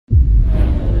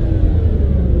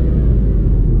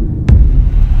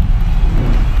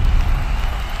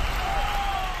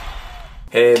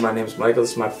Hey, my name is Michael.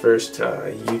 This is my first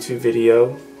YouTube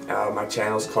video. My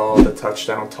channel is called The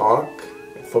Touchdown Talk,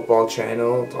 a football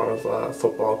channel, a lot of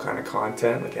football kind of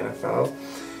content like NFL.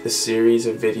 This series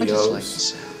of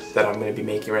videos that I'm going to be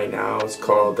making right now is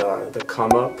called The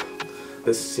Come Up.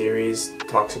 This series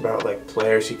talks about like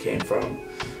players who came from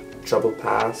troubled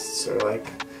pasts or like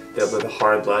they lived a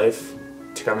hard life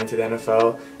to come into the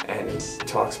NFL, and it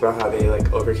talks about how they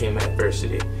like overcame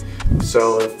adversity.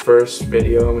 So the first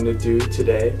video I'm going to do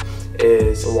today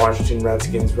is the Washington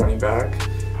Redskins running back,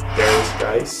 Derrius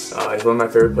Guice. He's one of my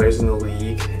favorite players in the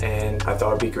league, and I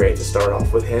thought it'd be great to start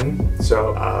off with him.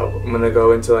 So I'm going to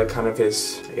go into like kind of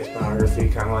his, I guess, biography,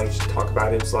 kind of like just talk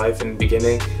about his life in the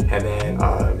beginning, and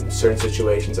then certain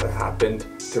situations that happened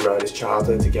throughout his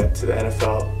childhood to get to the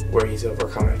NFL where he's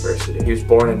overcome adversity. He was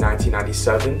born in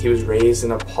 1997. He was raised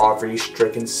in a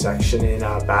poverty-stricken section in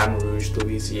Baton Rouge,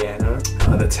 Louisiana.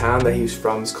 The town that he was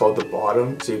from is called The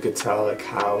Bottom, so you could tell like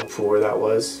how poor that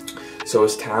was. So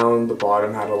his town, The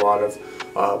Bottom, had a lot of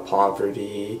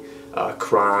poverty,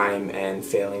 crime, and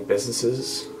failing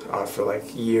businesses for like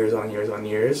years on years on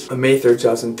years. On May 3rd,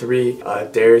 2003,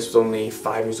 Derrius was only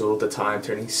 5 years old at the time,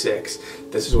 turning 6.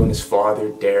 This is when his father,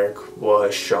 Derek,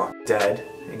 was shot dead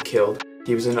and killed.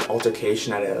 He was in an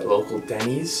altercation at a local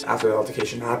Denny's. After the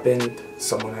altercation happened,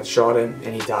 someone had shot him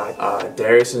and he died.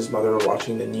 Derrius and his mother were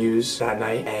watching the news that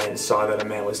night and saw that a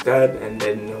man was dead and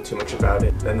didn't know too much about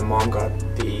it. Then the mom got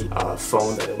the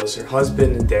phone that it was her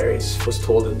husband, and Derrius was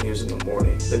told the news in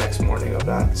the next morning of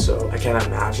that. So I can't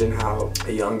imagine how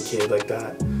a young kid like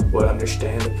that would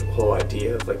understand the whole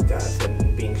idea of like death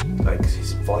and being like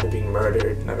his father being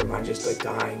murdered, never mind just like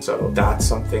dying. So that's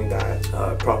something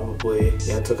that probably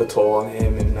took a toll on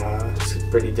him, and it's a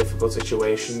pretty difficult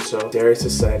situation. So Derrius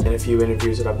has said in a few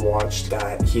interviews that I've watched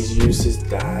that he's used his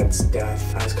dad's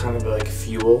death as kind of like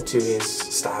fuel to his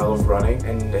style of running,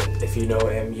 and if you know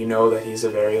him, you know that he's a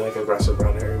very like aggressive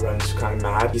runner. He runs kind of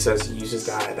mad. He says he uses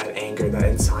that anger that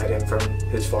inside him from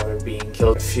his father being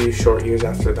killed. A few short years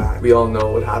after that, we all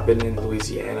know what happened in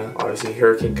Louisiana. Obviously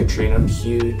Hurricane Katrina,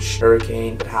 huge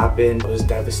hurricane that happened. It was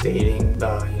devastating.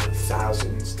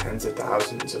 Thousands, tens of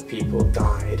thousands of people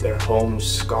died. Their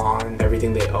homes gone,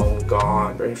 everything they owned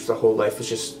gone. Pretty much the whole life was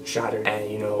just shattered. And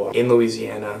in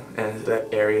Louisiana and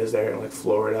the areas there in like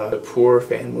Florida, the poor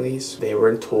families, they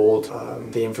weren't told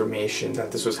the information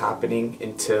that this was happening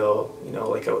until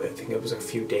I think it was a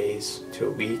few days to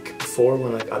a week before,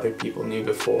 when like other people knew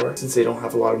before. Since they don't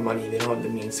have a lot of money, they don't have the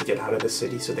means to get out of the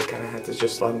city, so they kind of had to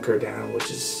just bunker down, which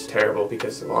is terrible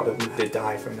because a lot of them did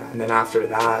die from that. And then after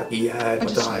that, he went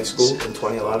to high school in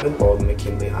 2011 called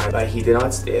McKinley High. But he did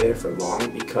not stay there for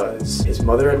long because his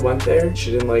mother had went there.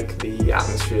 She didn't like the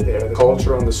atmosphere there. The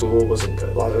culture on the school wasn't good.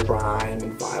 A lot of crime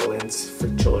and violence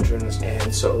for children.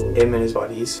 And so him and his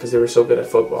buddies, because they were so good at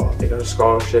football, they got a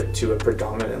scholarship to a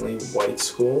predominantly white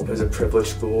school. It was a privileged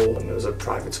school and it was a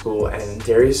private school, and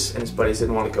Derrius and his buddies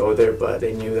didn't want to go there, but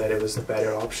they knew that it was the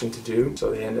better option to do,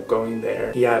 so they ended up going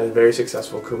there. He had a very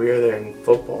successful career there in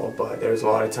football, but there was a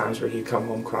lot of times where he'd come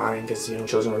home crying because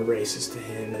children were racist to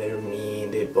him, they were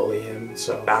mean, they'd bully him.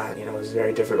 So that was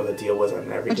very difficult to deal with on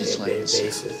an everyday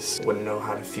basis. Wouldn't know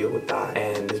how to feel with that,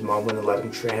 and his mom wouldn't let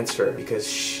him transfer because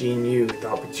she knew the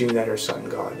opportunity that her son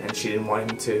got, and she didn't want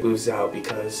him to lose out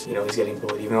because he's getting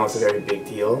bullied. Even though it's a very big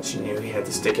deal, she knew he had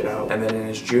to stick it out. And then in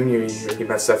his junior year, he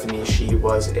met Stephanie. She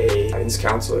was a guidance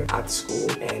counselor at the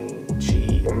school, and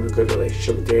she formed a good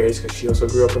relationship with Derrius because she also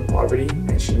grew up in poverty,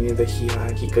 and she knew that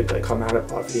he could like come out of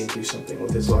poverty and do something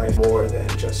with his life more than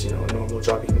just a normal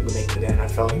job he could make in the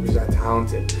NFL. He was that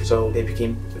talented. So they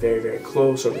became very, very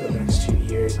close over the next 2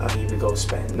 years. He would go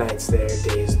spend nights there,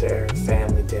 days there,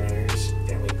 family dinners,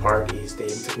 family parties. They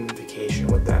even took him on vacation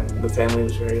with them. The family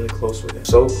was very close with him.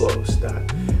 So close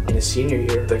that in his senior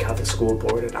year, the Catholic school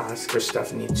board had asked for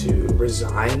Stephanie to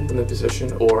resign from the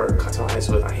position or cut ties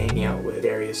with hanging out with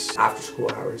Derrius after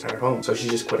school hours at her home. So she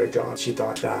just quit her job. She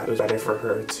thought that it was better for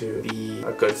her to be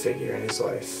a good figure in his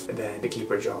life than to keep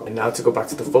her job. And now to go back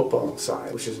to the football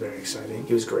side, which was very exciting.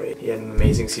 He was great. He had an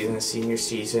amazing season, his senior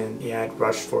season. He had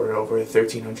rushed for over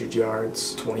 1,300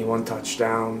 yards, 21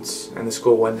 touchdowns, and the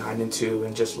school went 9-2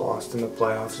 and just lost in the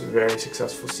playoffs. It was a very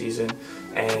successful season,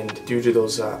 and due to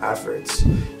those efforts,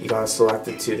 he got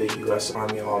selected to the U.S.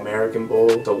 Army All-American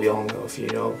Bowl. So we all know, if you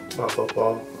know about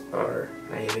football or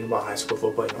anything about high school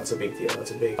football, it's a big deal.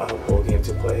 It's a big bowl game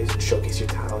to play, to showcase your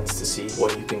talents, to see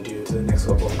what you can do to the next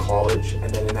level in college.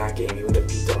 And then in that game, he won the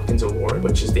Pete Dawkins Award,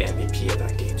 which is the MVP of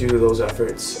that game. Due to those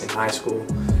efforts in high school,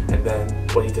 and then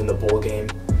what he did in the bowl game,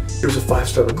 he was a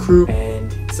 5-star recruit,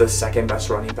 and He's the second best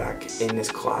running back in his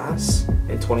class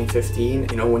in 2015.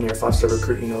 You know, when you're a five-star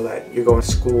recruit, you know that you're going to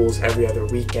schools every other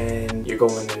weekend, you're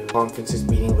going to conferences,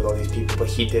 meeting with all these people, but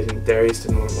he didn't. Derrius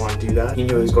didn't want to do that. He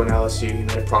knew he was going to LSU. He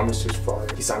made a promise to his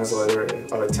father. He signed his letter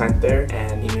of intent there,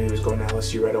 and he knew he was going to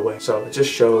LSU right away. So it just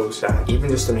shows that even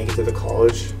just to make it to the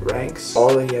college ranks,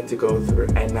 all that he had to go through,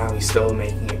 and now he's still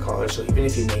making it college. So even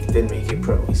if he didn't make it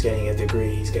pro, he's getting a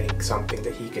degree, he's getting something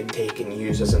that he can take and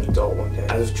use as an adult one day.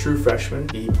 As a true freshman,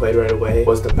 he played right away,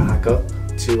 was the backup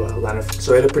to Leonard.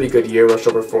 So he had a pretty good year, rushed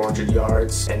over 400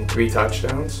 yards and 3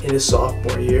 touchdowns. In his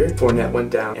sophomore year, Fournette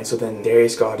went down, and so then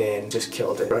Derrius got in, just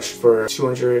killed it. Rushed for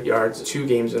 200 yards 2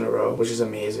 games in a row, which is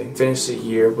amazing. Finished the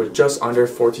year with just under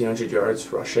 1,400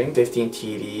 yards rushing, 15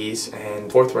 TDs,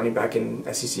 and 4th running back in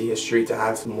SEC history to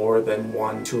have more than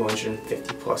one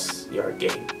 250 plus yard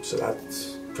game. So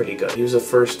that's pretty good. He was a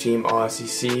first team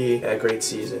All-SEC, had a great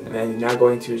season. And then now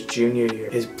going to his junior year,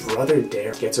 his brother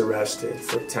Derrius gets arrested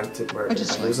for attempted murder.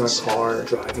 He was in a car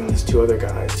driving these two other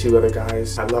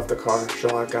guys. I left the car,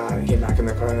 shot a guy, came back in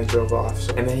the car and they drove off.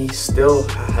 So, and then he still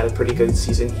had a pretty good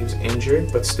season. He was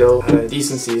injured, but still had a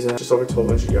decent season, just over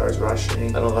 1,200 yards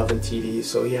rushing and 11 TDs.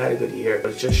 So he had a good year.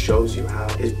 But it just shows you how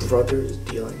his brother is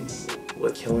dealing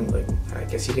with killing, like, I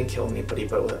guess he didn't kill anybody,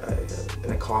 but with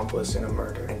an accomplice in a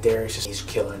murder. And Derrius, he's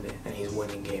killing it, and he's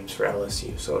winning games for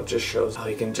LSU. So it just shows how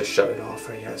he can just shut it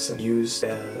off, I guess, and use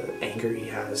the anger he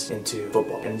has into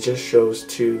football. And it just shows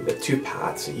the two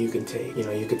paths that you can take. You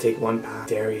know, you could take one path,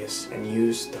 Derrius, and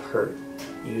use the hurt,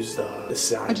 use the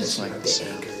sadness, the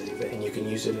anger, and you can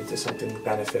use it into something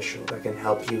beneficial that can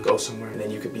help you go somewhere, and then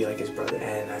you could be like his brother.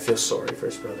 And I feel sorry for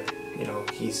his brother. You know,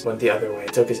 he's went the other way,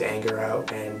 took his anger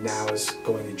out, and now is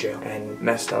going to jail and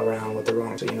messed around with the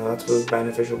wrong. So, you know, that's what's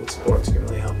beneficial with sports, can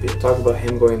really help you. Talk about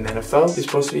him going to the NFL. He's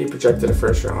supposed to be projected a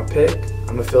first-round pick.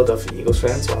 I'm a Philadelphia Eagles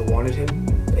fan, so I wanted him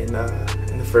in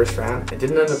the first round. I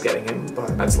didn't end up getting him,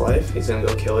 but that's life. He's gonna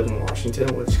go kill it in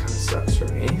Washington, which kind of sucks for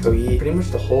me. So he pretty much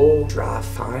the whole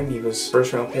draft time, he was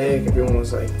first round pick. Everyone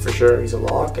was like, for sure, he's a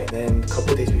lock. And then a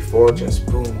couple days before, just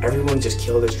boom, everyone just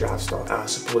killed his draft stock.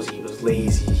 Suppose he was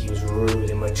lazy, he was rude,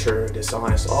 immature,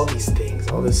 dishonest, all these things,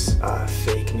 all this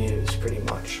fake news, pretty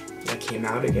much, that came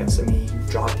out against him. He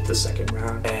dropped the second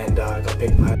round and got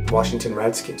picked by Washington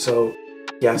Redskins. So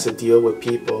he has to deal with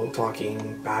people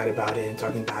talking bad about him,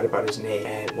 talking bad about his name,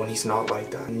 and when he's not like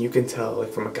that. And you can tell,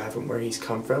 like, from a guy from where he's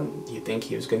come from, you think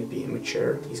he was going to be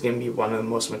immature. He's going to be one of the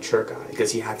most mature guys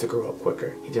because he had to grow up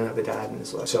quicker. He didn't have a dad in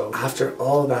his life. So after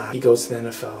all that, he goes to the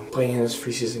NFL, playing in his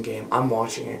preseason game. I'm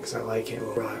watching it because I like him.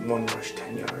 One rush,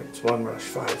 10 yards. One rush,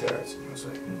 5 yards. And I was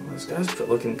like, this guy's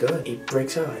looking good. He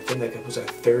breaks out, I think like it was a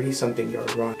 30-something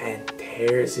yard run, and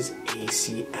tears his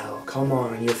ACL. Come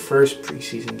on, your first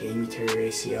preseason game, you tear your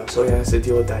ACL. So he has to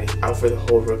deal with that. He's out for the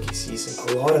whole rookie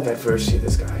season. A lot of adversity,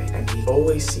 this guy, and he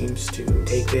always seems to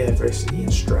take the adversity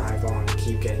and strive on and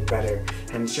keep getting better.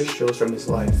 And it just shows from his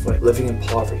life, like living in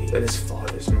poverty, then his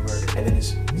father's murdered, and then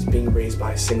he's being raised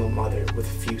by a single mother with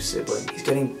few siblings. He's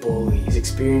getting bullied, he's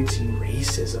experiencing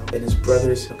racism, and his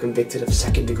brother's convicted of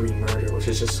 2nd-degree murder, which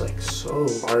is just like so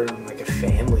hard on like a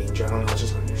family in general, not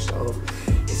just on yourself.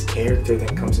 His character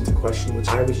then comes into question, which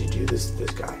why would you do this to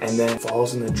this guy? And then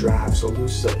falls in the draft, so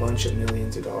loses a bunch of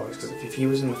millions of dollars. Because if he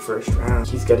was in the first round,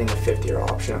 he's getting a 5th-year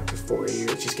option after 4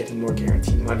 years. He's getting more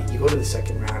guaranteed money. You go to the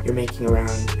second round, you're making around,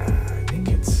 I think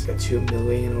it's $2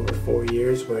 million over 4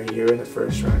 years, where you're in the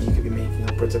first round, you could be making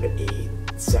upwards of 8,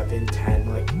 7, 10,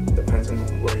 like depends on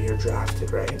where you're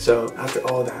drafted, right? So after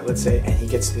all that, let's say, and he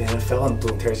gets to the NFL and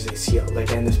boom, tears his ACL. Like,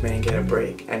 can this man get a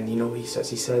break? And you know what he says?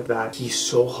 He said that he's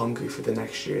so hungry for the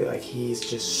next year. Like, he's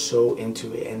just so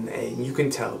into it, and you can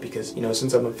tell because, you know,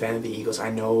 since I'm a fan of the Eagles,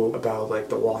 I know about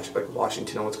like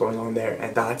Washington and what's going on there,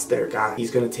 and that's their guy.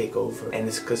 He's gonna take over, and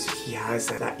it's because he has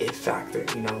that it factor,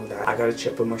 you know, that I got a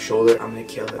chip on my shoulder, I'm gonna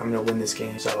kill it, I'm gonna win this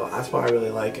game. So that's why I really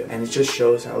like him, and it just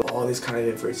shows how all this kind of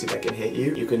adversity that can hit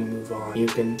you, you can move on, you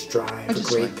can strive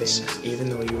for great things, even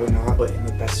though you were not put in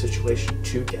the best situation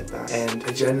to get that. And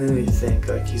I genuinely think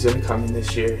like he's gonna come in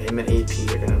this year, him and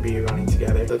AP are gonna be running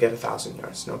together. He'll get 1,000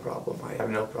 yards, no problem. I have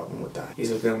no problem with that.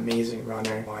 He's an amazing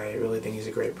runner. I really think he's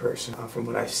a great person from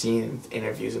what I've seen in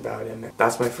interviews about him.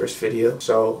 That's my first video,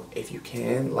 so if you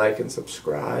can, like and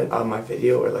subscribe on my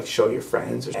video, or like show your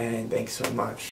friends, and thanks so much.